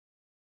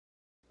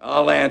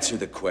I'll answer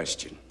the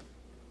question.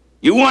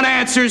 You want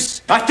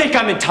answers? I think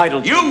I'm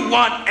entitled. You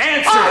want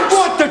answers? I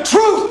want the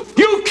truth!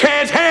 You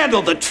can't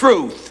handle the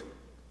truth!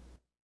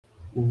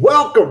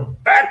 Welcome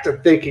back to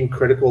Thinking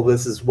Critical.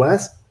 This is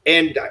Wes,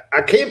 and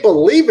I can't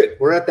believe it.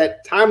 We're at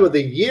that time of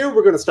the year.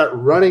 We're going to start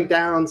running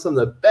down some of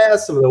the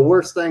best, some of the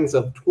worst things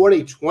of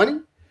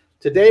 2020.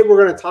 Today,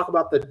 we're going to talk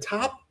about the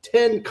top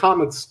 10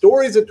 comic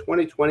stories of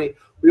 2020.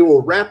 We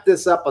will wrap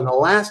this up on the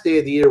last day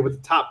of the year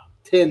with the top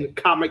 10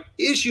 comic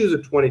issues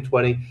of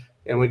 2020,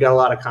 and we got a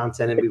lot of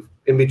content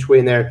in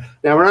between there.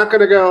 Now, we're not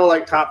going to go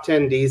like top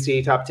 10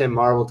 DC, top 10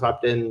 Marvel,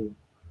 top 10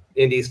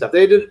 indie stuff.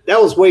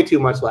 That was way too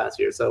much last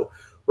year, so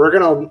we're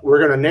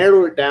gonna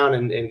narrow it down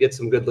and get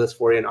some good lists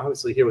for you. And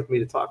obviously, here with me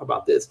to talk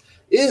about this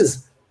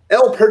is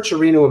El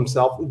Percherino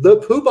himself, the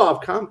Poobah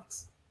of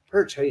comics.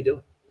 Perch, how you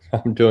doing?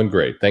 I'm doing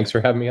great. Thanks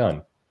for having me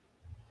on.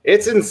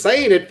 It's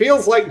insane. It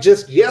feels like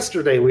just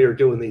yesterday we were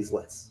doing these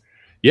lists.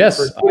 Yes,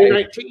 for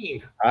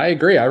 2019. I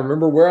agree. I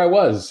remember where I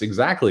was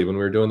exactly when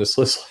we were doing this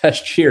list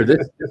last year.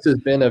 This has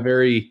been a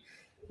very,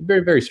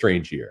 very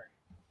strange year.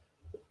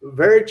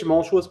 Very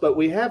tumultuous, but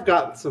we have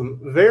got some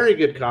very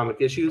good comic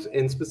issues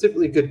and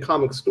specifically good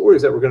comic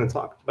stories that we're going to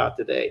talk about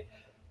today.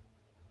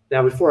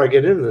 Now, before I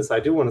get into this, I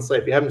do want to say,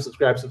 if you haven't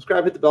subscribed,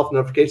 subscribe, hit the bell for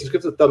notifications,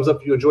 give us a thumbs up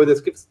if you enjoy this,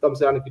 give us a thumbs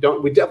down if you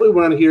don't. We definitely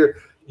want to hear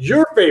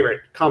your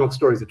favorite comic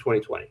stories of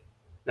 2020.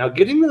 Now,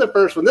 getting to the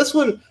first one, this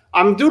one,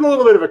 I'm doing a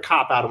little bit of a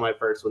cop-out on my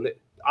first one.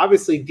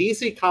 Obviously,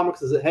 DC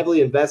Comics is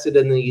heavily invested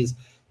in these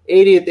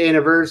 80th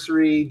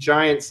anniversary,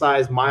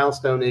 giant-sized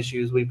milestone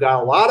issues. We've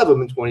got a lot of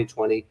them in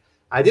 2020.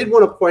 I did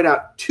want to point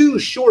out two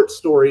short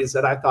stories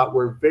that I thought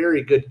were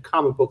very good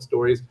comic book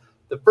stories.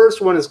 The first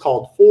one is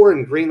called 4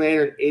 in Green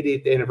Lantern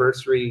 80th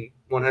Anniversary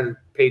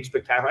 100-page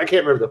spectacular. I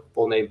can't remember the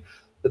full name,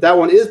 but that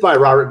one is by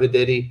Robert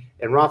Venditti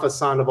and Rafa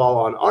Sandoval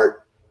on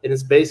art, and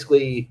it's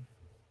basically,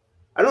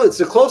 I don't know, it's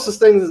the closest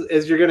thing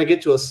as you're going to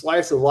get to a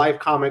slice of life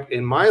comic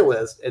in my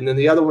list. And then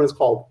the other one is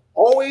called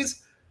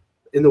Always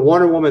in the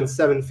Wonder Woman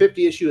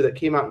 750 issue that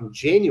came out in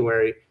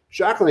January.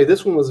 Shockingly,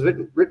 this one was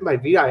written by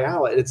Vita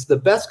Ayala. It's the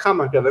best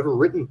comic I've ever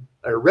written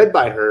or read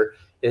by her.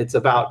 It's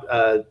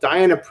about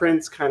Diana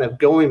Prince kind of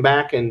going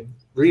back and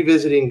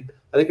revisiting,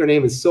 I think her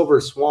name is Silver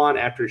Swan,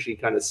 after she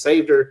kind of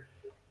saved her.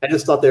 I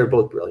just thought they were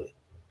both brilliant.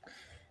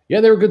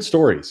 Yeah, they were good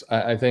stories.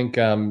 I think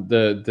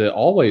the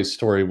Always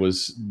story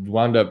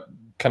wound up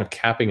kind of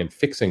capping and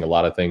fixing a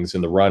lot of things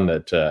in the run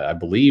that I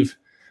believe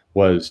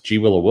was G.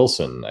 Willow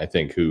Wilson, I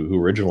think,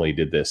 who originally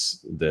did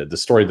this, the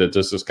story that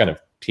this was kind of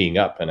teeing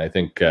up. And I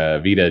think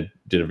Vita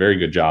did a very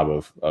good job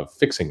of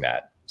fixing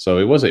that. So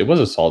it was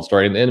a solid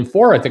story. And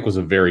 4, I think, was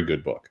a very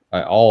good book.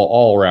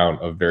 All around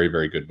a very,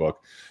 very good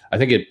book. I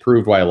think it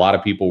proved why a lot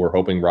of people were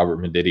hoping Robert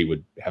Venditti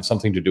would have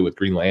something to do with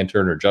Green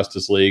Lantern or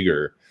Justice League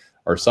or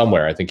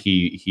somewhere. I think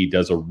he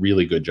does a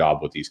really good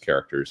job with these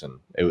characters. And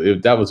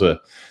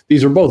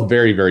these are both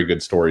very, very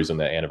good stories in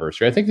the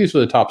anniversary. I think these were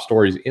the top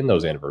stories in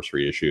those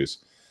anniversary issues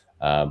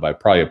by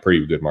probably a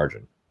pretty good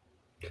margin.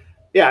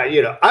 Yeah,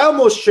 I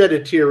almost shed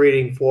a tear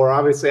reading 4.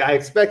 Obviously, I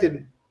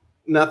expected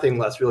nothing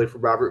less really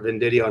from Robert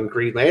Venditti on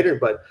Green Lantern,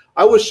 but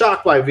I was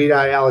shocked by Vita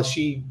Ayala.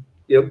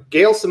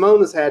 Gail Simone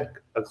has had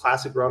a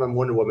classic run on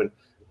Wonder Woman.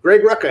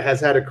 Greg Rucka has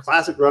had a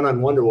classic run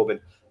on Wonder Woman.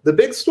 The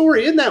big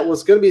story in that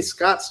was going to be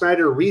Scott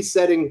Snyder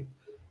resetting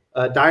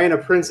Diana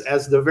Prince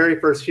as the very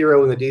first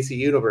hero in the DC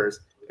universe.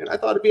 And I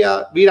thought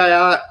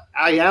Vita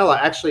Ayala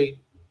actually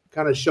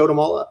kind of showed them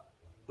all up.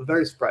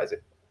 Very surprising.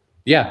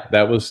 Yeah,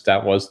 that was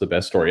the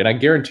best story. And I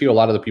guarantee you a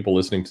lot of the people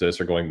listening to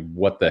this are going,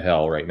 what the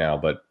hell right now?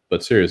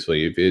 But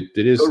seriously, it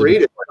is. Go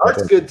read it. The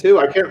art's good too.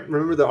 I can't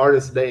remember the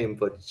artist's name,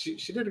 but she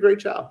did a great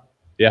job.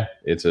 Yeah,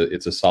 it's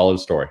a solid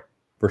story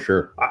for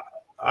sure.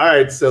 All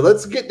right, so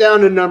let's get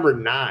down to number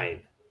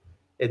 9.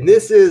 And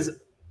this is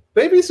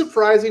maybe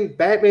surprising,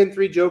 Batman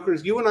 3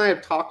 Jokers. You and I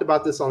have talked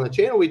about this on the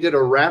channel. We did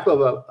a wrap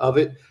of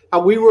it, how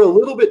we were a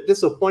little bit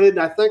disappointed.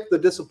 And I think the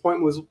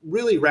disappointment was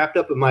really wrapped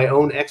up in my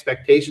own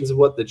expectations of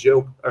what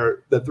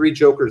the 3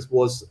 Jokers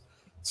was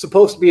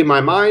supposed to be in my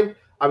mind.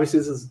 Obviously,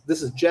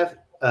 this is Jeff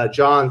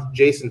Johns,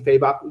 Jason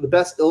Fabok, the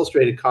best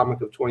illustrated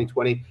comic of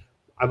 2020,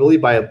 I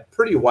believe by a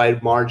pretty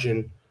wide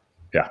margin.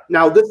 Yeah.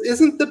 Now, this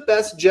isn't the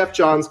best Jeff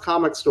Johns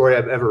comic story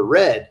I've ever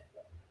read,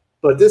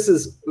 but this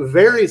is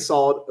very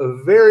solid,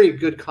 a very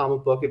good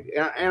comic book.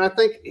 And I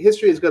think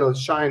history is going to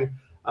shine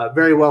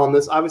very well on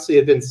this. Obviously,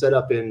 it had been set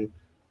up in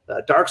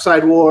Dark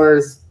Side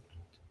Wars,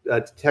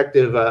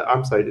 Detective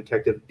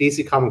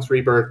DC Comics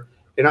Rebirth.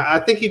 And I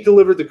think he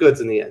delivered the goods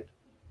in the end.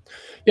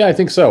 Yeah, I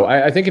think so.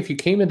 I think if you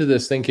came into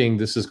this thinking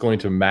this is going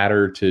to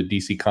matter to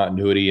DC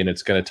continuity and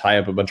it's going to tie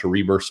up a bunch of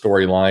Rebirth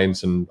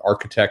storylines and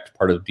architect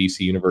part of the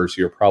DC universe,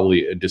 you're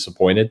probably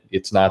disappointed.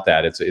 It's not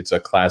that. It's a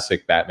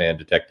classic Batman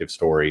detective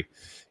story.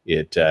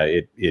 It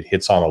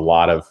hits on a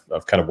lot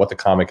of kind of what the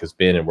comic has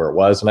been and where it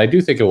was. And I do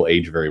think it will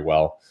age very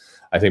well.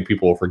 I think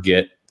people will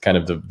forget kind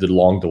of the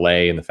long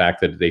delay and the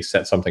fact that they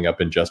set something up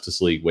in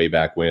Justice League way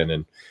back when,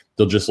 and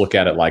they'll just look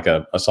at it like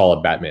a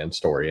solid Batman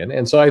story.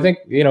 And so I think,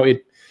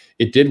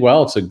 it did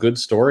well. It's a good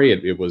story.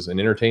 It was an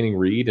entertaining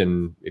read,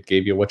 and it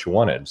gave you what you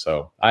wanted.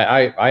 So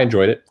I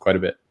enjoyed it quite a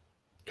bit.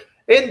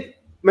 And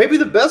maybe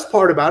the best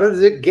part about it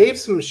is it gave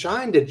some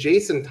shine to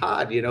Jason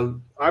Todd. You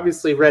know,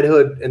 obviously Red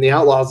Hood and the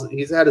Outlaws,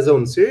 he's had his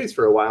own series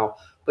for a while,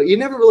 but you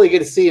never really get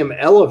to see him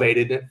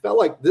elevated. And it felt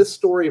like this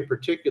story in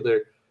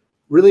particular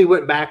really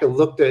went back and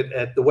looked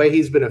at the way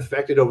he's been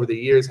affected over the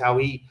years, how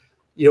he,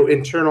 you know,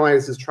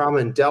 internalized his trauma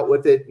and dealt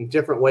with it in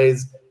different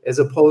ways, as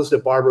opposed to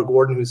Barbara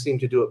Gordon, who seemed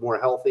to do it more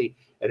healthy,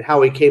 and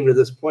how he came to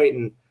this point.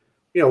 And,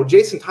 you know,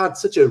 Jason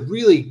Todd's such a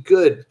really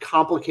good,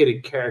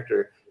 complicated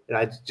character. And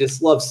I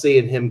just love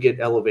seeing him get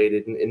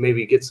elevated and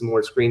maybe get some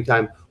more screen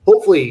time.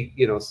 Hopefully,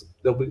 you know,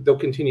 they'll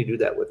continue to do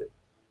that with it.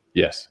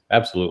 Yes,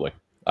 absolutely.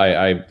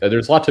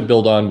 There's a lot to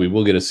build on. We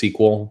will get a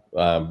sequel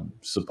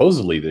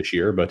supposedly this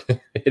year, but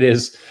it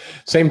is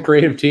same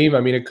creative team.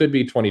 I mean, it could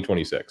be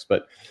 2026,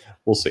 but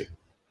we'll see.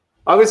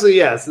 Obviously,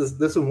 yes,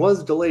 this one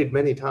was delayed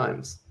many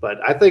times, but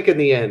I think in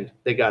the end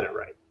they got it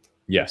right.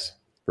 Yes,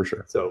 for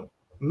sure. So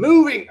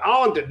moving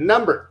on to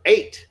number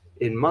 8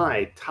 in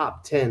my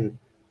top 10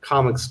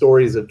 comic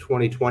stories of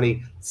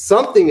 2020,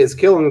 Something is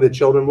Killing the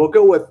Children. We'll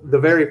go with the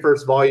very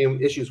first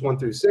volume, issues 1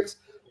 through 6.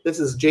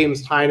 This is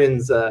James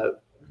Tynan's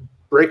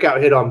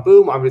breakout hit on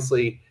Boom.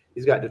 Obviously,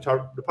 he's got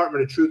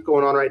Department of Truth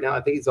going on right now.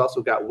 I think he's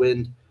also got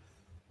Wind.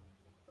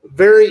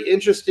 Very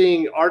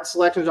interesting art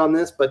selections on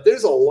this, but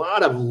there's a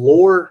lot of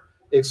lore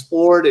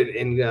explored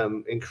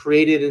and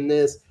created in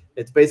this.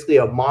 It's basically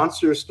a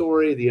monster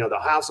story. You know, the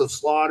House of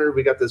Slaughter.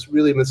 We got this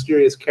really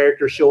mysterious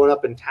character showing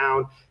up in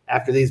town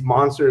after these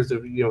monsters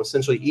have, you know,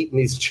 essentially eaten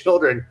these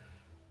children,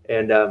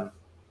 and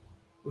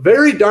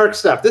very dark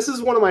stuff. This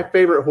is one of my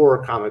favorite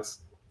horror comics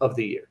of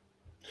the year.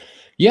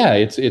 Yeah,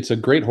 it's a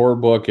great horror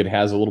book. It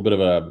has a little bit of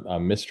a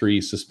mystery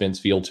suspense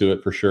feel to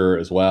it for sure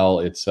as well.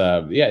 It's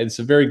it's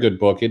a very good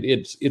book.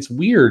 It's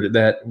weird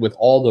that with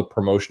all the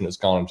promotion that's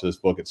gone into this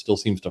book, it still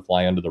seems to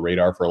fly under the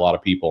radar for a lot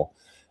of people.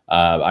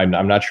 I'm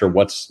not sure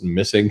what's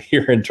missing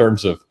here in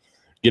terms of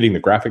getting the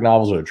graphic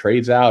novels or the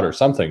trades out or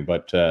something,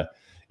 but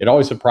it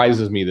always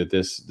surprises me that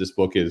this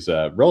book is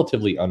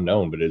relatively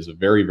unknown, but it is a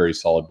very, very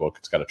solid book.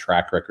 It's got a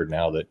track record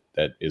now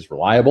that is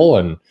reliable,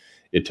 and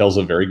it tells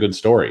a very good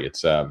story.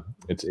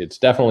 It's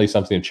definitely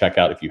something to check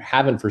out. If you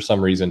haven't for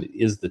some reason, it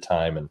is the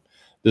time. And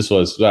that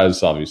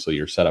was obviously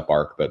your setup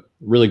arc, but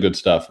really good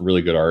stuff,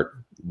 really good art.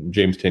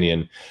 James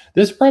Tynion.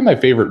 This is probably my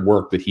favorite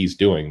work that he's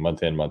doing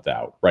month in, month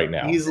out right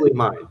now. Easily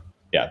mine.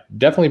 Yeah,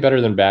 definitely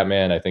better than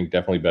Batman. I think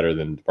definitely better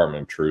than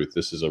Department of Truth.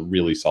 This is a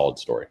really solid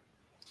story.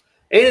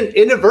 And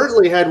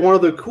inadvertently had one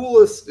of the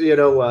coolest, you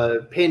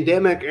know,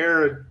 pandemic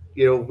era,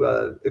 you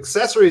know,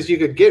 accessories you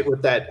could get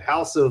with that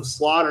House of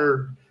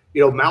Slaughter,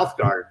 you know, mouth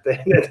guard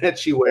that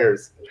she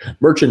wears.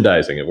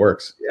 Merchandising, it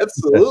works.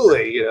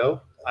 Absolutely, you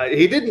know.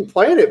 He didn't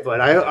plan it, but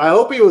I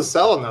hope he was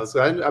selling those.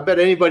 I bet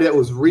anybody that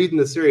was reading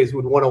the series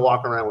would want to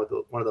walk around with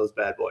one of those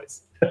bad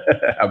boys.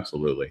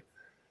 Absolutely.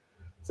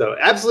 So,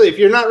 absolutely, if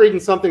you're not reading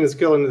Something is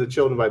Killing the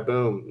Children by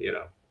Boom, you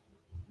know,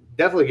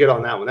 definitely get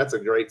on that one. That's a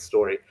great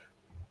story.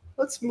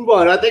 Let's move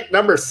on. I think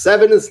number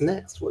 7 is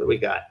next. What do we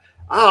got?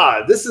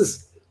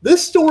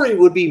 This story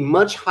would be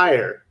much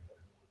higher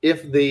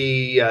if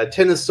the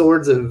Ten of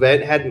Swords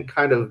event hadn't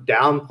kind of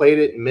downplayed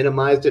it and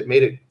minimized it,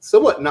 made it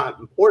somewhat not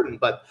important.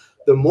 But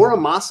the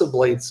Muramasa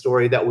Blade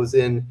story that was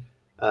in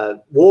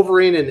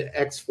Wolverine and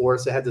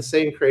X-Force, it had the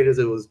same creators.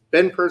 It was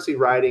Ben Percy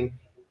writing,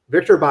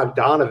 Victor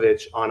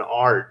Bogdanovich on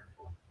art.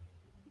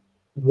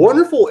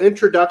 Wonderful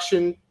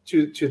introduction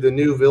to the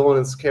new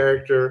villainous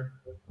character.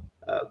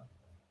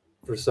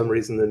 For some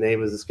reason, the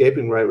name is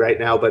escaping right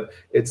now, but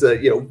it's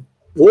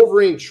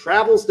Wolverine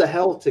travels to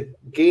hell to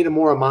gain a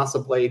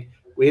Muramasa Blade.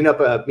 We end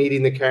up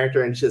meeting the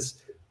character, and it's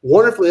just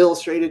wonderfully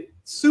illustrated,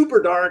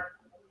 super dark,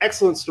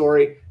 excellent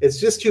story. It's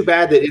just too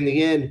bad that in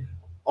the end,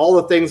 all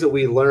the things that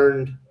we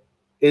learned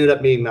ended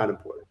up being not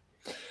important.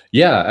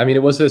 Yeah, I mean,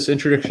 it was this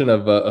introduction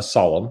of a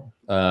Solemn.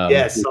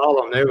 Yes,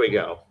 Solemn. There we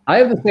go. I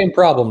have the same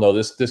problem though.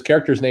 This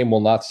character's name will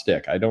not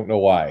stick. I don't know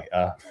why,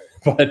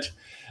 but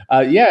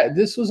yeah,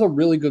 this was a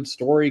really good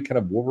story. Kind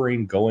of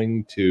Wolverine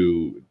going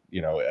to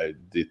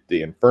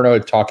the Inferno,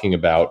 talking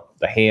about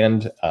the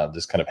Hand,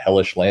 this kind of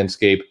hellish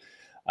landscape.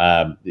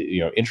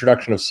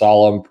 Introduction of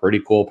Solemn,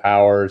 pretty cool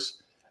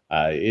powers.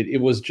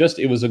 It was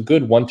a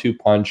good 1-2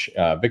 punch.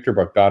 Victor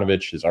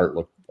Bogdanovich, his art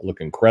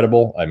look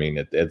incredible. I mean,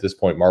 at this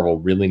point, Marvel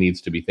really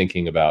needs to be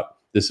thinking about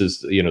this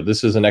is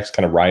the next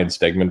kind of Ryan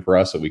Stegman for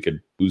us that we could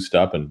boost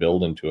up and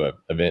build into a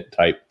event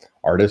type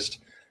artist.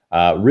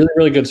 Really,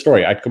 really good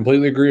story. I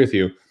completely agree with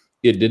you.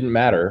 It didn't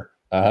matter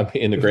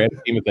in the grand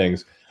scheme of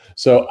things.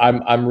 So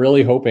I'm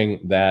really hoping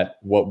that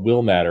what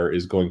will matter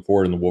is going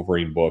forward in the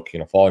Wolverine book,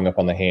 following up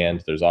on the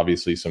Hand. There's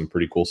obviously some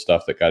pretty cool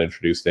stuff that got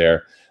introduced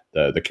there.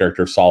 The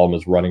character of Solemn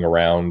is running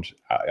around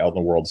out in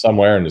the world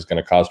somewhere and is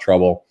going to cause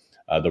trouble.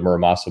 The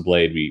Muramasa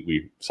Blade,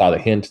 we saw the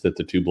hint that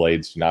the two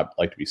blades do not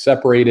like to be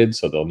separated,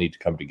 so they'll need to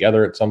come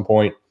together at some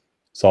point.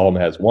 Solemn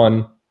has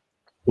one,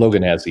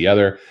 Logan has the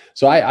other.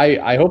 So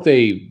I hope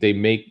they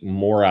make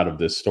more out of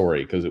this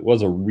story, because it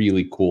was a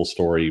really cool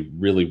story,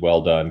 really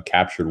well done,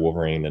 captured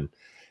Wolverine,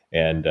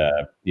 And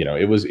you know,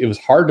 it was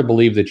hard to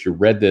believe that you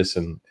read this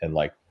and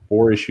like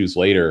 4 issues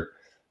later,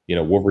 you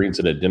know, Wolverine's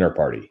at a dinner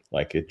party.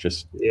 Like it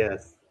just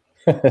yes.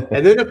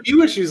 And then a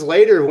few issues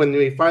later, when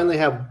we finally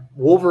have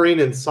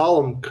Wolverine and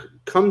Solemn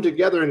come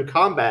together in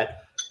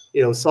combat,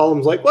 you know,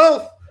 Solemn's like,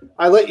 well,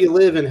 I let you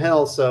live in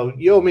hell, so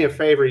you owe me a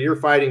favor. You're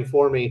fighting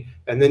for me.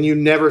 And then you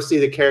never see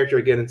the character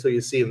again until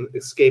you see him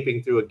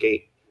escaping through a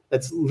gate.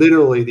 That's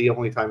literally the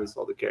only time you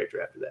saw the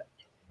character after that.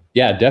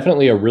 Yeah,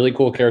 definitely a really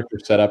cool character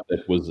setup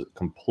that was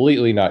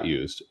completely not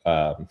used.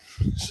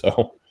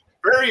 So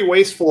very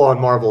wasteful on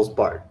Marvel's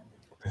part.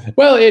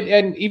 Well,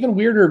 and even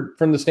weirder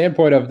from the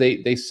standpoint of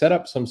they set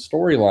up some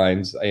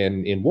storylines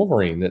in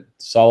Wolverine that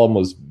Solemn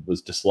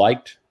was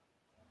disliked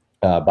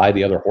by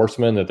the other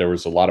Horsemen, that there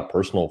was a lot of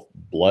personal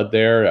blood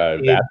there.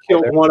 He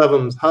killed one of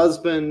them's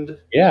husband.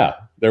 Yeah,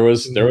 there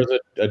was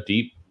a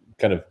deep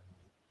kind of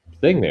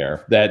thing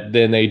there that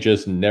then they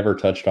just never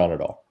touched on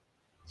at all.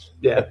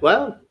 Yeah,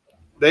 well,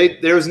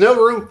 there was no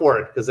room for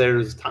it because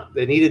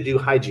they needed to do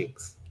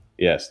hijinks.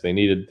 Yes, they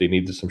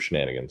needed some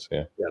shenanigans.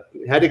 Yeah,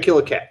 had to kill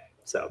a cat.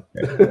 So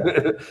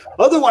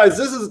otherwise,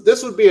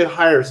 this would be a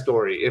higher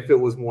story if it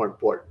was more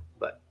important.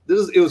 But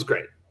it was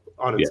great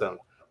on its own.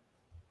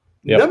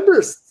 Yep.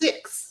 Number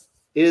 6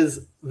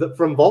 is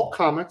from Vault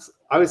Comics.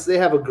 Obviously, they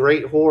have a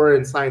great horror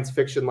and science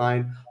fiction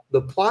line.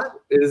 The plot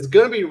is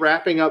going to be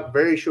wrapping up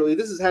very shortly.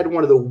 This has had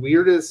one of the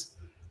weirdest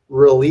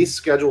release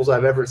schedules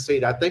I've ever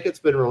seen. I think it's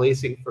been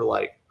releasing for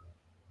like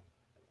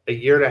a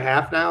year and a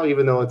half now,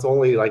 even though it's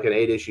only like an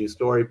 8-issue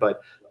story.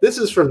 But this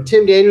is from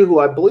Tim Daniel, who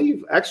I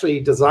believe actually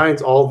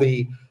designs all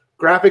the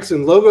graphics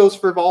and logos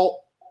for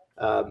Vault.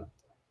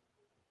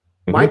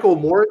 Michael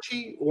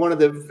Moriarty, one of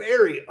the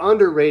very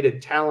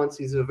underrated talents.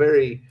 He's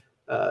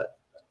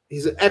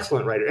he's an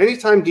excellent writer.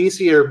 Anytime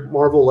DC or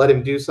Marvel let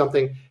him do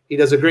something, he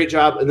does a great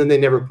job, and then they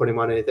never put him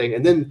on anything.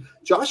 And then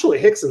Joshua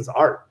Hickson's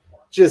art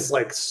just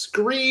like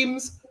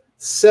screams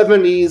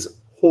 70s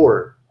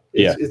horror.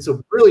 It's a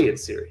brilliant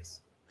series.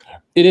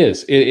 It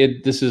is.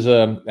 This is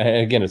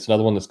again, it's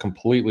another one that's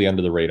completely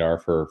under the radar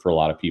for a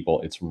lot of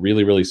people. It's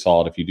really, really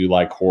solid. If you do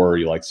like horror,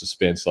 you like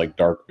suspense, like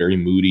dark, very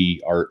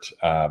moody art,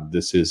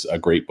 this is a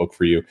great book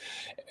for you.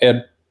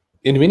 And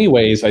in many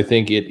ways, I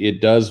think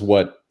it does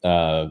what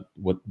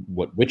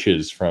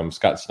Witches from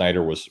Scott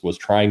Snyder was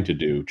trying to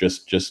do.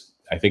 Just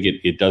I think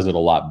it does it a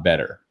lot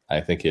better.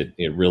 I think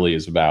it really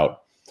is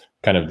about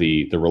kind of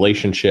the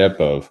relationship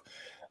of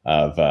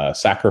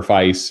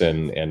sacrifice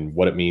and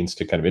what it means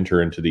to kind of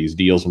enter into these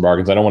deals and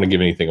bargains. I don't want to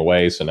give anything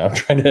away, so now I'm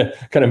trying to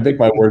kind of pick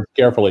my words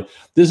carefully.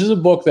 This is a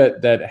book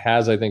that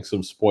has, I think,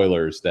 some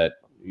spoilers that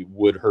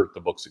would hurt the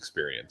book's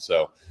experience.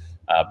 So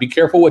be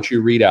careful what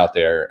you read out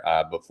there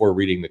before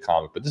reading the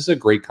comic. But this is a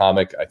great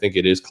comic. I think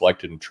it is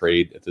collected in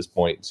trade at this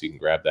point, so you can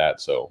grab that.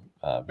 So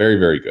very,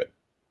 very good.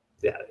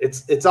 Yeah,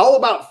 it's all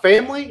about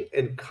family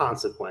and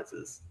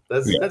consequences.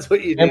 That's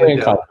what you do. Family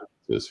and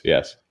consequences,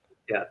 yes.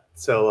 Yeah,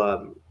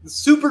 so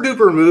super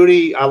duper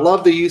moody. I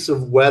love the use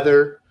of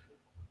weather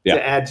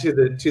to add to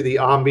the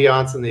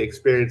ambiance and the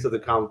experience of the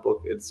comic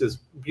book. It's just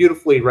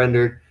beautifully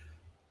rendered.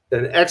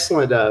 An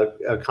excellent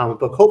comic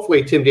book.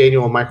 Hopefully, Tim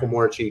Daniel and Michael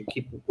Moriarty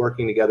keep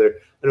working together.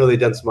 I know they've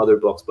done some other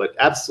books, but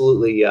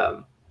absolutely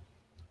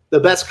the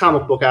best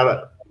comic book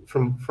out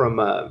from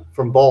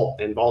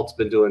Vault, and Vault's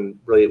been doing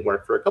brilliant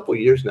work for a couple of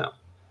years now.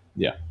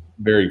 Yeah,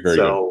 very, very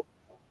good.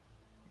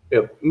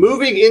 So,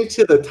 moving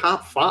into the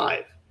top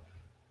 5.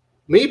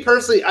 Me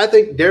personally, I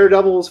think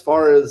Daredevil, as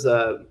far as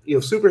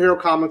superhero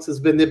comics, has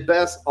been the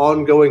best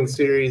ongoing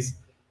series,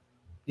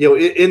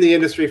 in the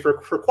industry for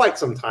quite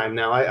some time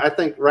now. I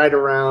think right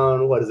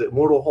around,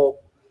 Mortal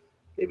Hulk,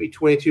 maybe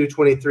 22,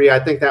 23. I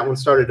think that one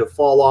started to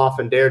fall off,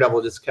 and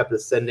Daredevil just kept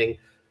ascending.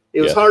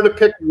 It was hard to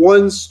pick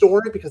one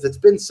story because it's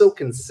been so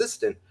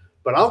consistent.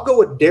 But I'll go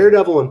with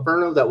Daredevil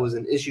Inferno. That was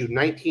in issue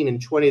 19 and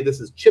 20.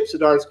 This is Chip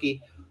Zdarsky.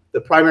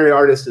 The primary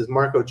artist is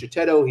Marco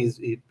Cicchetto.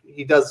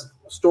 He does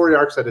story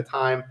arcs at a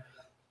time.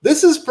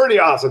 This is pretty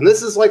awesome.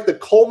 This is like the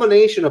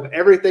culmination of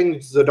everything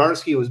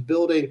Zdarsky was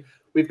building.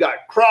 We've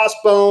got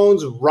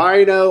Crossbones,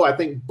 Rhino, I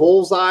think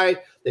Bullseye.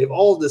 They've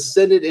all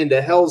descended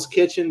into Hell's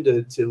Kitchen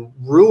to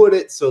ruin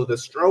it so the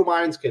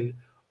Stromines can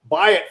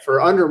buy it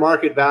for under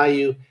market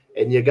value.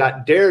 And you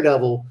got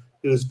Daredevil,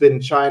 who's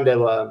been trying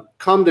to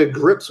come to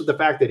grips with the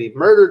fact that he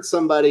murdered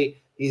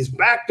somebody. He's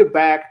back to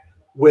back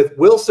with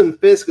Wilson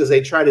Fisk as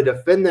they try to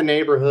defend the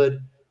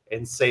neighborhood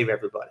and save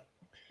everybody.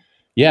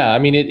 Yeah, I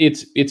mean,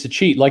 it's a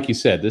cheat, like you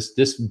said.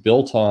 This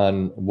built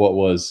on what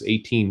was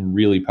 18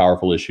 really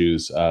powerful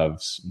issues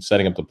of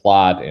setting up the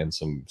plot and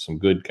some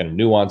good kind of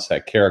nuance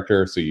that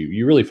character. So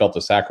you really felt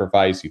the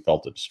sacrifice, you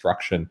felt the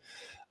destruction,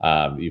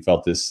 you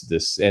felt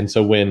this. And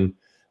so when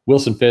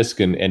Wilson Fisk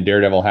and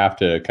Daredevil have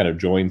to kind of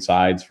join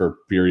sides for a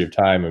period of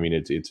time, I mean,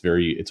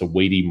 it's a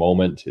weighty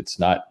moment. It's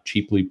not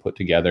cheaply put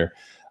together.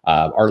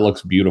 Art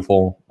looks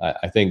beautiful.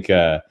 I think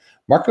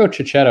Marco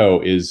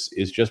Cicchetto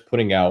is just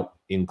putting out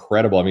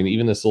incredible. I mean,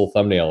 even this little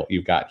thumbnail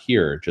you've got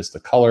here, just the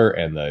color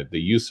and the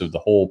use of the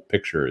whole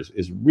picture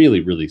is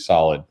really, really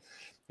solid.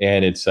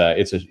 And it's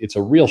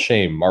a real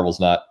shame Marvel's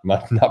not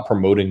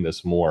promoting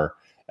this more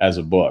as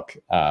a book.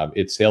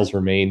 Its sales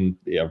remain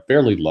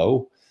fairly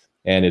low,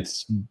 and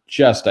it's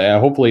just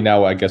hopefully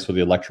now, I guess with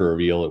the Elektra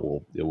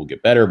reveal, it will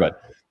get better.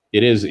 But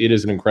it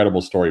is an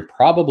incredible story.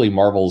 Probably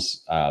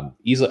Marvel's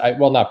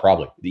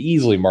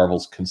easily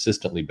Marvel's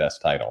consistently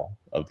best title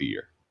of the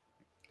year.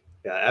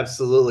 Yeah,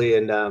 absolutely.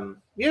 And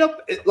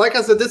like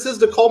I said, this is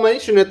the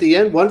culmination at the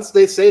end. Once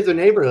they save the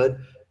neighborhood,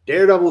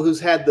 Daredevil, who's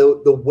had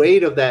the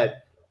weight of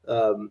that,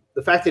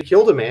 the fact that he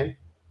killed a man,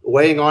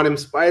 weighing on him.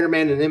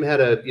 Spider-Man and him had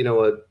a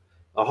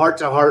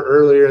heart-to-heart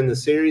earlier in the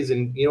series,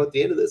 and at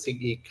the end of this,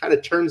 he kind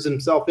of turns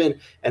himself in,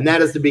 and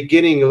that is the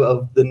beginning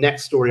of the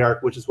next story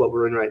arc, which is what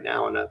we're in right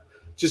now. And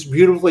just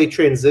beautifully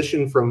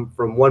transitioned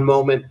from one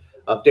moment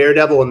of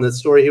Daredevil and the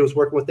story he was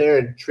working with there,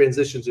 and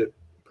transitions it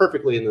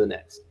perfectly into the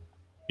next.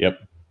 Yep.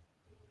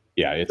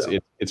 Yeah,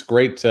 it's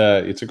great.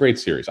 It's a great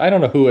series. I don't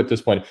know who at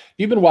this point.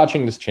 You've been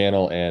watching this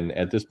channel, and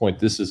at this point,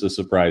 this is a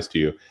surprise to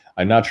you.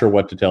 I'm not sure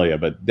what to tell you,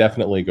 but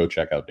definitely go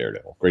check out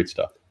Daredevil. Great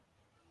stuff.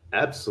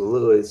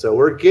 Absolutely. So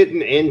we're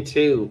getting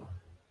into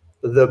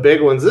the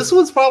big ones. This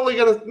one's probably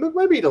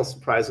maybe it'll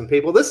surprise some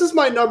people. This is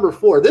my number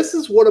 4. This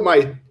is one of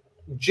my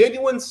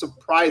genuine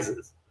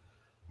surprises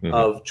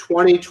of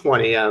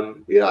 2020.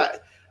 There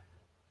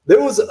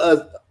was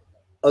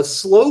a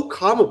slow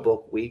comic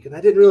book week, and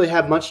I didn't really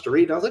have much to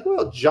read. And I was like,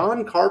 well,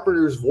 John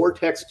Carpenter's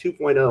Vortex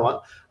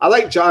 2.0. I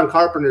like John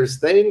Carpenter's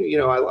thing.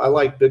 I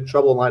like Big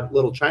Trouble in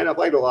Little China. I've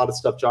liked a lot of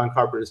stuff John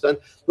Carpenter's done.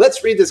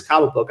 Let's read this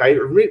comic book. I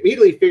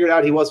immediately figured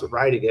out he wasn't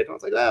writing it. And I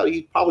was like, oh,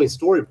 he probably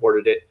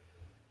storyboarded it.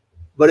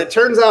 But it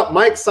turns out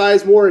Mike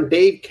Sizemore and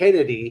Dave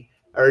Kennedy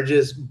are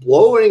just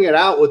blowing it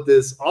out with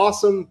this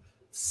awesome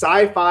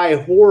sci-fi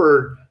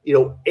horror,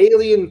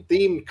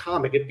 alien-themed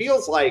comic. It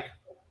feels like,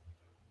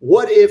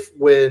 what if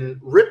when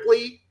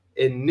Ripley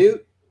and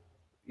Newt,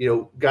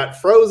 got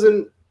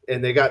frozen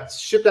and they got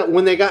shipped out,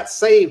 when they got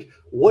saved,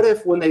 what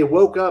if when they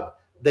woke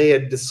up, they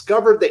had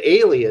discovered the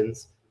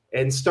aliens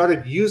and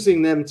started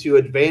using them to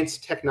advance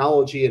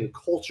technology and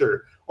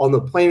culture on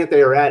the planet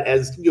they are at,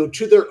 as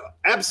to their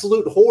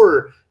absolute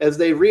horror, as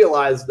they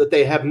realize that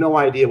they have no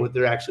idea what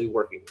they're actually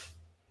working with.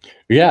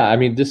 Yeah, I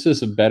mean, this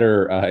is a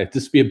better,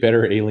 this would be a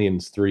better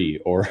Aliens 3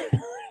 or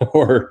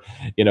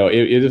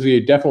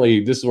it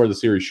definitely, this is where the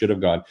series should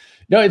have gone.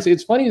 No,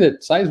 it's funny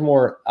that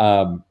Sizemore,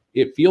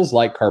 it feels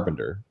like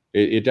Carpenter.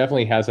 It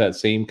definitely has that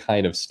same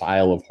kind of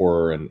style of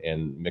horror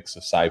and mix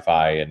of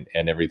sci-fi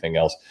and everything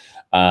else.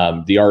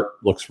 The art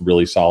looks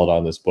really solid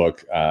on this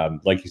book.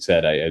 Like you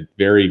said,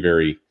 very,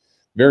 very,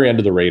 very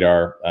under the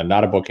radar.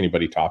 Not a book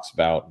anybody talks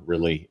about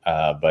really,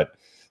 but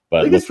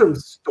I think it's from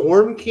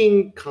Storm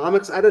King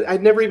Comics.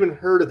 I'd never even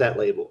heard of that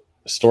label.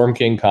 Storm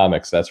King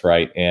Comics, that's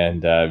right.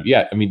 And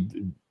I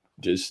mean,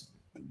 just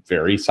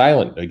very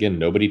silent. Again,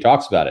 nobody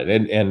talks about it,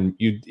 and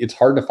it's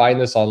hard to find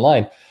this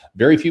online.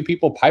 Very few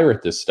people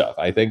pirate this stuff.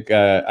 I think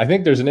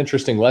there's an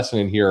interesting lesson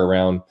in here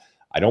around.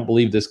 I don't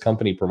believe this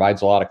company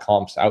provides a lot of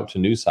comps out to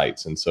news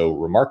sites, and so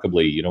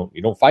remarkably, you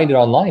don't find it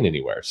online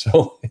anywhere.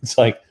 So it's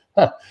like,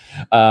 but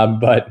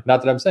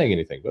not that I'm saying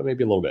anything, but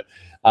maybe a little bit.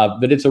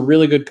 But it's a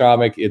really good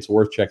comic. It's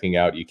worth checking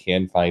out. You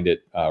can find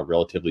it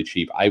relatively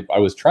cheap. I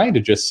was trying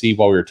to just see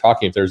while we were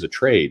talking if there's a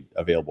trade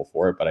available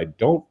for it, but I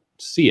don't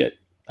see it.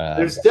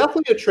 There's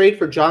definitely a trade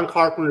for John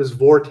Carpenter's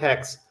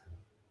Vortex,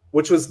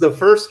 which was the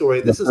first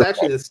story. This is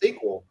actually the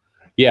sequel.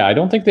 Yeah, I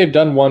don't think they've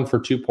done one for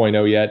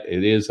 2.0 yet.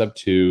 It is up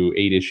to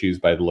 8 issues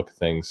by the look of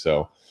things.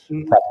 So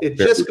it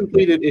just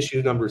completed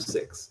issue number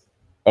 6.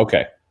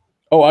 Okay.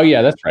 Oh,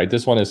 yeah, that's right.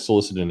 This one is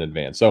solicited in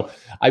advance. So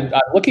I'm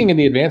looking in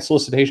the advanced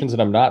solicitations,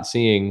 and I'm not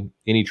seeing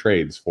any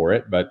trades for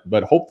it.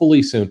 But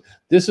hopefully soon.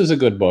 This is a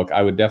good book.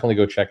 I would definitely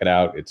go check it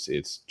out.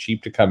 It's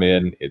cheap to come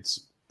in.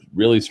 It's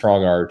really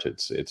strong art.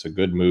 It's a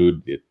good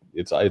mood.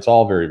 It's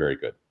all very, very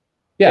good.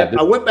 Yeah,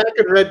 I went back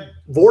and read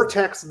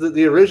Vortex,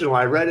 the original.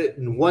 I read it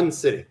in one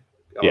sitting.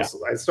 I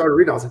started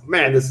reading. I was like,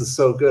 man, this is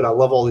so good. I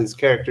love all these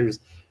characters.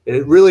 And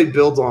it really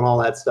builds on all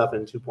that stuff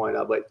in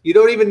 2.0. But you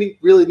don't even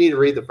really need to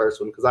read the first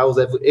one, because I was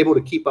able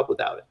to keep up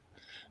without it.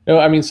 No,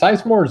 I mean,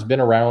 Sizemore has been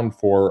around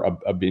for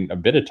a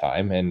bit of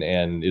time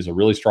and is a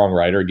really strong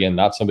writer. Again,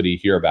 not somebody you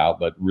hear about,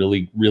 but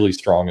really, really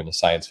strong in the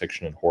science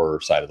fiction and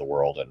horror side of the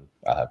world. And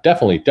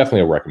definitely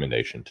a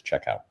recommendation to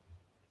check out.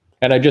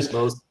 And I just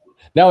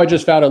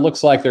found it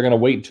looks like they're going to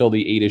wait until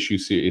the 8-issue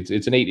series.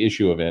 It's an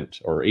 8-issue event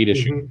or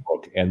 8-issue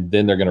book, and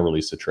then they're going to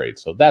release the trade.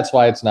 So that's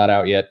why it's not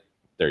out yet.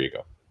 There you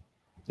go.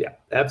 Yeah,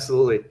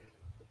 absolutely.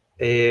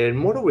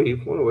 And what are we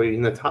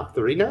in the top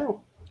 3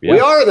 now? Yeah. We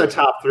are in the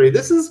top 3. I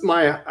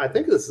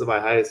think this is my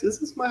highest.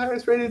 This is my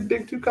highest rated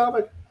Big 2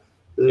 comic.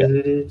 Yeah.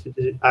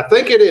 I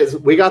think it is.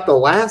 We got The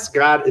Last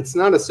God. It's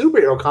not a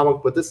superhero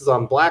comic, but this is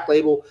on Black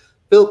Label.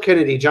 Phil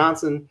Kennedy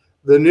Johnson,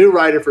 the new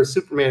writer for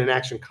Superman in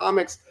Action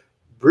Comics.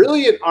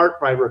 Brilliant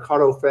art by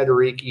Riccardo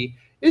Federici.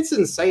 It's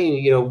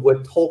insane,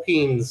 what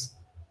Tolkien's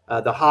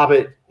The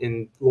Hobbit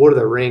and Lord of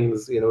the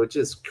Rings, it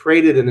just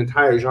created an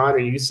entire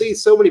genre. And you see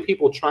so many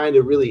people trying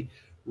to really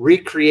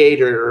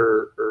recreate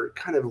or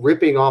kind of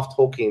ripping off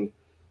Tolkien.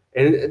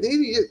 And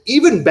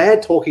even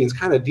bad Tolkien's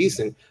kind of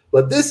decent.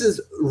 But this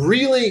is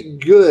really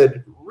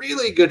good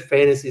really good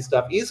fantasy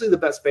stuff. Easily the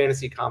best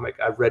fantasy comic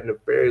I've read in a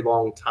very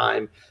long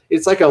time.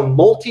 It's like a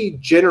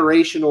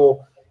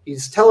multi-generational.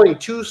 He's telling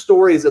two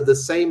stories of the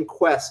same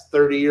quest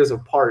 30 years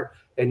apart,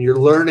 and you're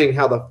learning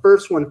how the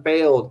first one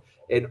failed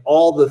and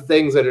all the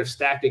things that are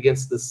stacked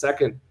against the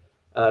second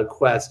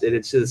quest. And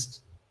it's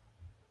just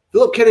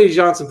Philip Kennedy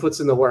Johnson puts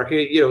in the work.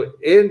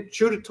 And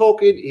true to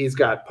Tolkien, he's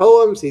got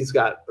poems, he's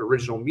got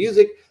original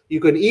music. You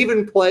can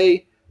even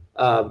play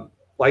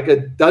like a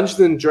Dungeons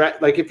and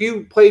Dragons. Like if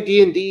you play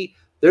D&D,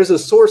 there's a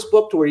source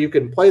book to where you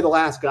can play The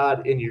Last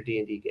God in your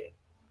D&D game.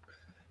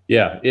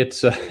 Yeah,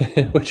 it's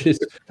which is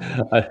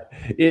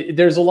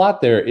there's a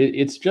lot there.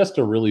 It's just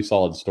a really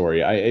solid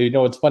story.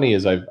 What's funny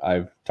is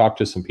I've talked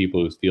to some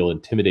people who feel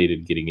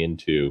intimidated getting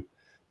into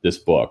this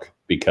book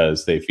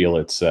because they feel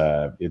it's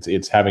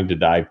having to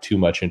dive too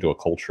much into a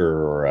culture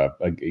or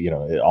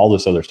all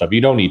this other stuff.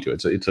 You don't need to.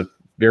 It's a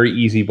very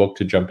easy book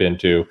to jump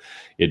into.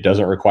 It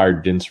doesn't require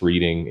dense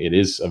reading. It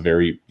is a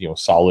very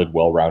solid,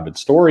 well-rounded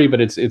story,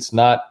 but it's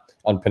not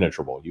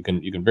unpenetrable. You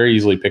can very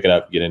easily pick it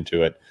up, get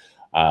into it.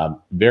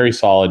 Very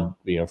solid,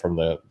 from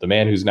the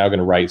man who's now going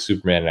to write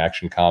Superman and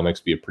Action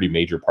Comics, be a pretty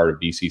major part of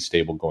DC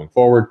stable going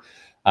forward.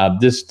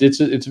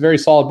 It's a very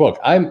solid book.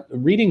 I'm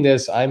reading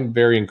this. I'm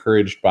very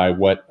encouraged by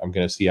what I'm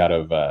going to see out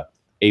of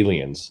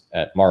Aliens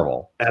at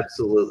Marvel.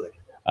 Absolutely.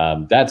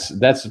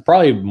 That's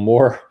probably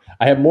more.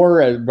 I have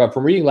more, but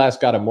from reading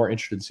Last God, I'm more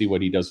interested to see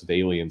what he does with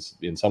Aliens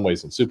in some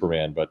ways than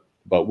Superman.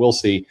 But we'll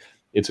see.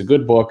 It's a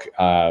good book.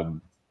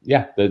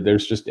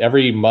 There's just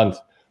every month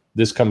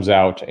this comes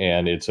out,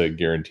 and it's a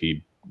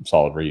guaranteed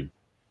solid read.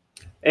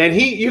 And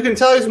you can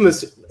tell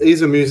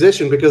he's a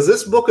musician because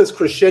this book is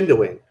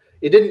crescendoing.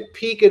 It didn't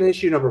peak in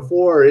issue number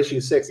 4 or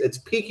issue 6. It's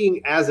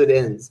peaking as it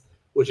ends,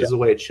 which is the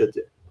way it should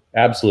do.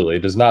 Absolutely.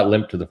 It does not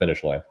limp to the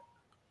finish line.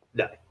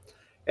 No.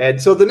 And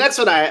so the next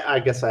one, I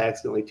guess I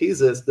accidentally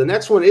teased this. The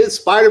next one is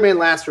Spider-Man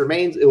Last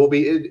Remains. It will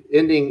be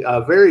ending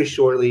very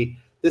shortly.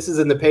 This is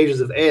in the pages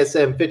of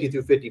ASM 50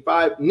 through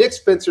 55. Nick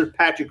Spencer,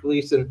 Patrick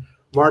Gleason,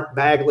 Mark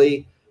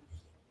Bagley,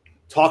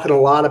 talking a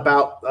lot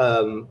about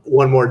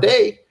One More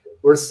Day.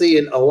 We're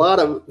seeing a lot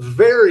of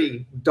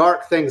very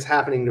dark things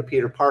happening to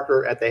Peter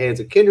Parker at the hands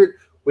of Kindred.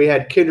 We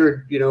had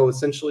Kindred,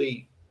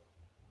 essentially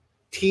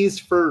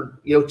teased for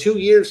 2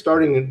 years,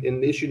 starting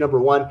in issue number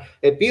 1.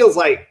 It feels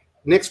like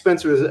Nick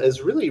Spencer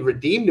has really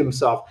redeemed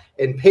himself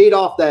and paid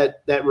off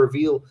that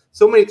reveal.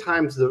 So many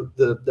times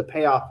the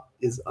payoff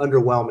is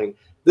underwhelming.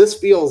 This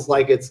feels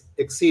like it's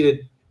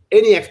exceeded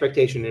any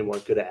expectation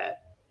anyone could have had.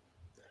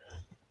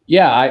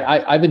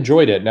 Yeah, I've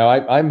enjoyed it. Now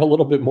I'm a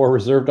little bit more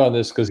reserved on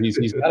this because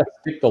he's got to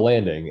stick the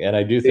landing, and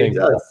I do think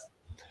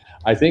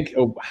I think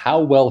how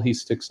well he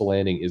sticks the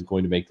landing is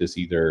going to make this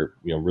either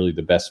really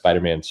the best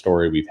Spider-Man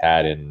story we've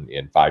had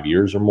in 5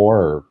 years or more,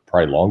 or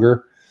probably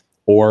longer,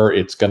 or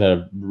it's going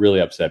to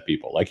really upset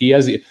people. Like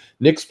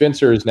Nick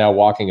Spencer is now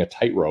walking a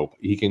tightrope.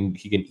 He can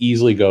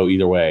easily go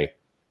either way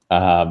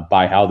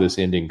by how this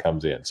ending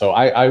comes in. So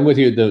I'm with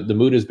you. The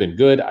mood has been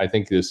good. I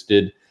think this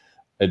did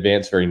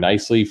advance very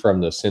nicely from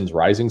the Sins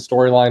Rising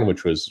storyline,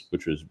 which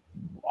was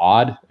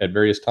odd at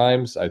various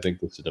times. I think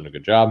this has done a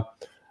good job.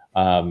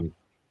 And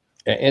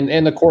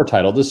the core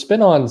title, the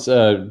spin-ons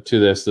to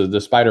this, the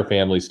Spider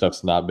Family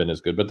stuff's not been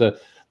as good, but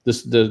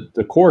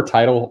the core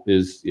title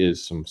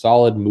is some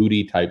solid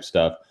moody type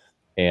stuff.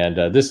 And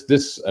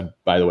this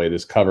by the way,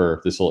 this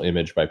cover, this little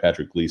image by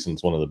Patrick Gleason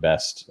is one of the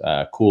best,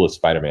 coolest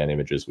Spider-Man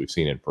images we've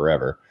seen in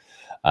forever.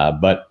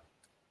 But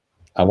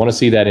I want to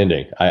see that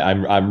ending.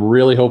 I'm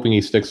really hoping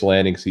he sticks the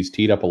landing because he's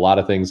teed up a lot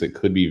of things that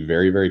could be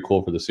very, very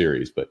cool for the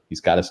series, but he's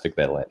got to stick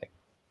that landing.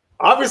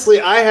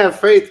 Obviously, I have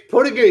faith.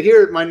 Putting it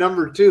here at my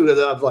number 2,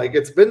 I'm like,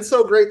 it's been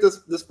so great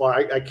this far.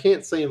 I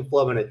can't say I'm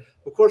flubbing it.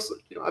 Of course,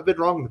 I've been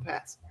wrong in the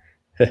past.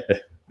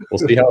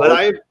 We'll see how. But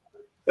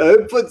I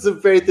put some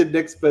faith in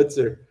Nick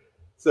Spencer.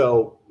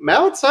 So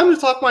now it's time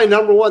to talk my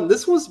number 1.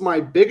 This was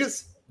my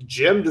biggest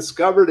gem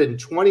discovered in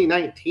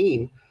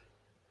 2019.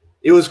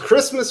 It was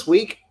Christmas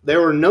week.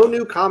 There were no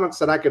new comics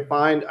that I could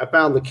find. I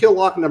found The Kill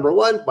Walk number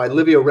 1 by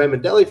Livio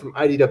Ramondelli from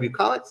IDW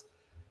Comics.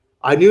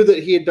 I knew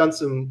that he had done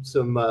some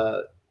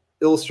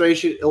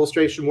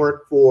illustration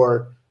work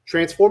for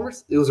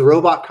Transformers. It was a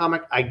robot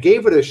comic. I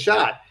gave it a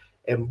shot,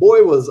 and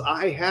boy, was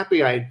I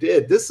happy I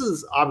did. This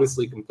is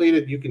obviously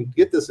completed. You can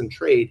get this in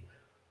trade.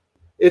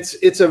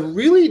 It's a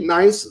really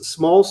nice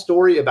small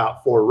story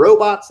about 4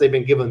 robots. They've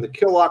been given the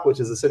kill lock, which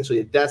is essentially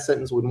a death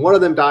sentence. When one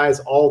of them dies,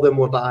 all of them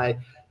will die.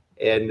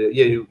 And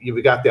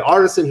you've got the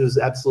artisan, who's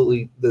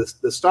absolutely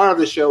the star of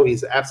the show.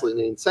 He's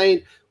absolutely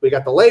insane. We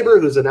got the laborer,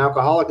 who's an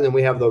alcoholic, and then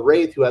we have the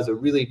wraith, who has a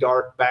really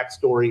dark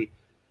backstory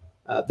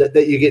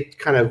that you get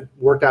kind of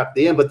worked out at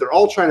the end. But they're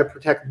all trying to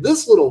protect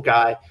this little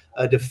guy,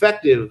 a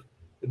defective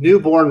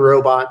newborn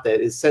robot that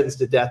is sentenced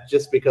to death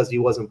just because he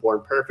wasn't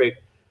born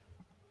perfect.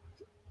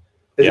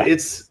 Yeah.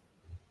 It's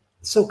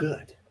so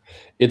good.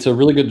 It's a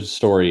really good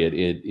story.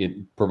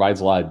 It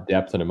provides a lot of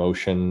depth and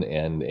emotion,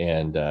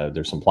 and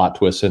there's some plot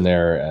twists in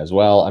there as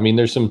well. I mean,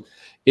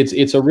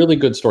 it's a really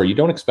good story. You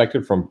don't expect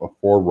it from a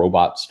 4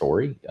 robot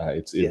story.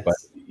 But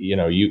you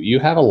know, you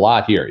have a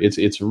lot here.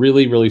 It's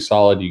really, really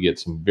solid. You get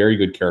some very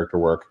good character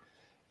work.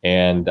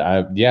 And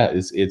yeah,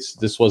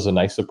 this was a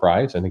nice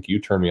surprise. I think you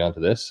turned me on to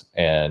this,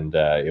 and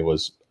it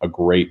was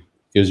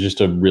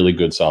just a really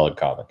good, solid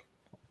comic.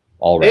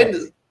 All right.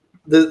 And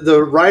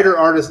the writer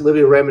artist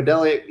Livia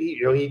Ramondelli,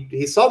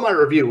 he saw my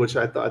review, which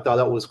I thought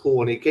that was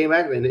cool, and he came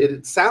back and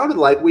it sounded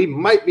like we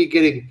might be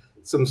getting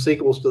some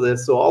sequels to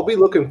this, so I'll be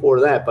looking for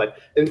that. But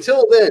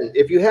until then,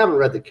 if you haven't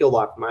read the Kill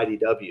Lock from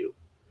IDW,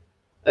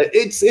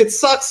 it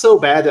sucks so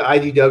bad that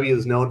IDW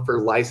is known for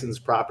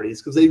licensed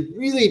properties, because they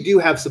really do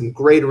have some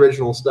great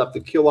original stuff. The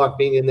Kill Lock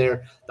being in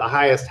there, The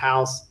Highest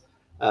House,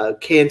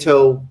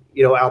 Kanto,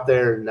 out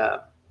there, and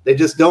they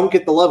just don't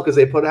get the love because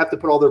they have to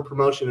put all their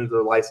promotion into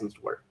their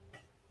licensed work.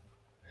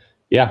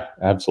 Yeah,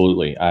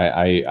 absolutely.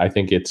 I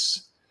think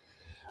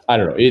I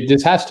don't know. It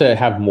just has to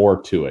have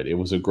more to it. It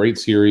was a great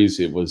series.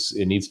 It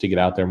needs to get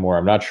out there more.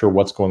 I'm not sure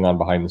what's going on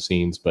behind the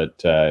scenes,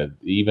 but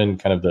even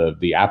kind of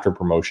the after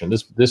promotion,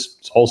 this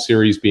whole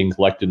series being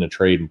collected in a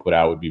trade and put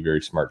out would be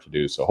very smart to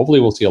do. So hopefully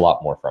we'll see a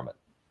lot more from it.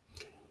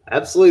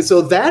 Absolutely.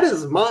 So that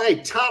is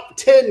my top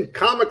 10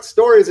 comic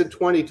stories in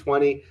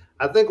 2020.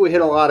 I think we hit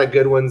a lot of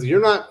good ones.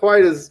 You're not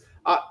quite as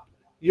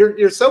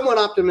you're somewhat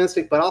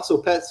optimistic, but also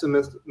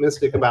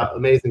pessimistic about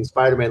Amazing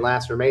Spider-Man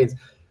Last Remains.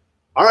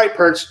 All right,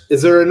 Perch,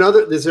 is there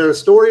a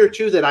story or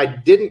two that I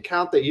didn't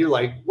count that you're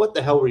like, what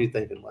the hell were you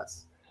thinking,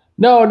 Wes?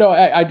 No,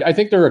 I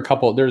think there are a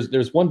couple.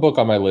 There's one book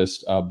on my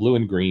list, Blue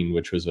and Green,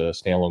 which was a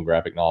standalone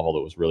graphic novel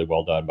that was really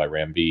well done by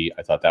Ram V.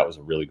 I thought that was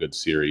a really good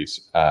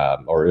series.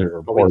 We'll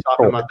be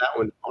talking about that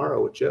one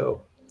tomorrow with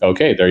Joe.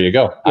 Okay, there you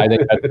go. I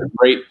think that's a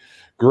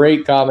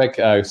great comic.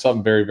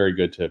 Something very, very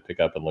good to pick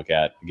up and look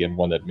at. Again,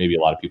 one that maybe a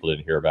lot of people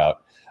didn't hear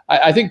about.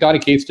 I think Donny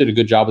Cates did a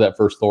good job of that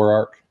first Thor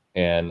arc.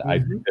 And I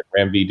think that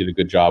Ram V did a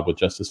good job with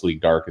Justice League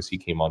Dark as he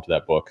came onto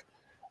that book.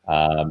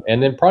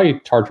 And then probably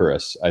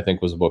Tartarus, I think,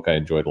 was a book I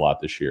enjoyed a lot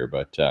this year.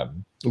 But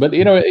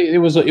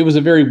it was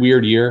a very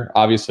weird year.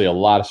 Obviously, a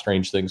lot of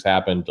strange things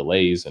happened,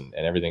 delays and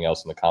everything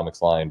else in the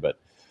comics line. But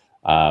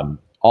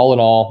all in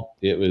all,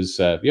 it was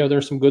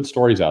there's some good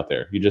stories out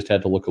there. You just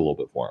had to look a little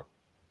bit for them.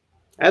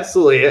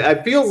 Absolutely.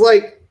 It feels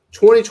like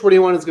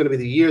 2021 is going to be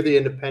the year of the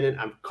independent.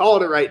 I'm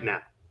calling it right now.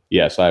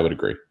 Yes, I would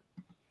agree.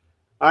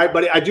 All right,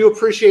 buddy. I do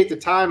appreciate the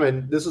time,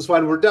 and this was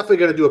fun. We're definitely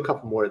going to do a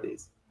couple more of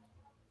these.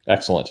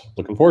 Excellent.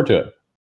 Looking forward to it.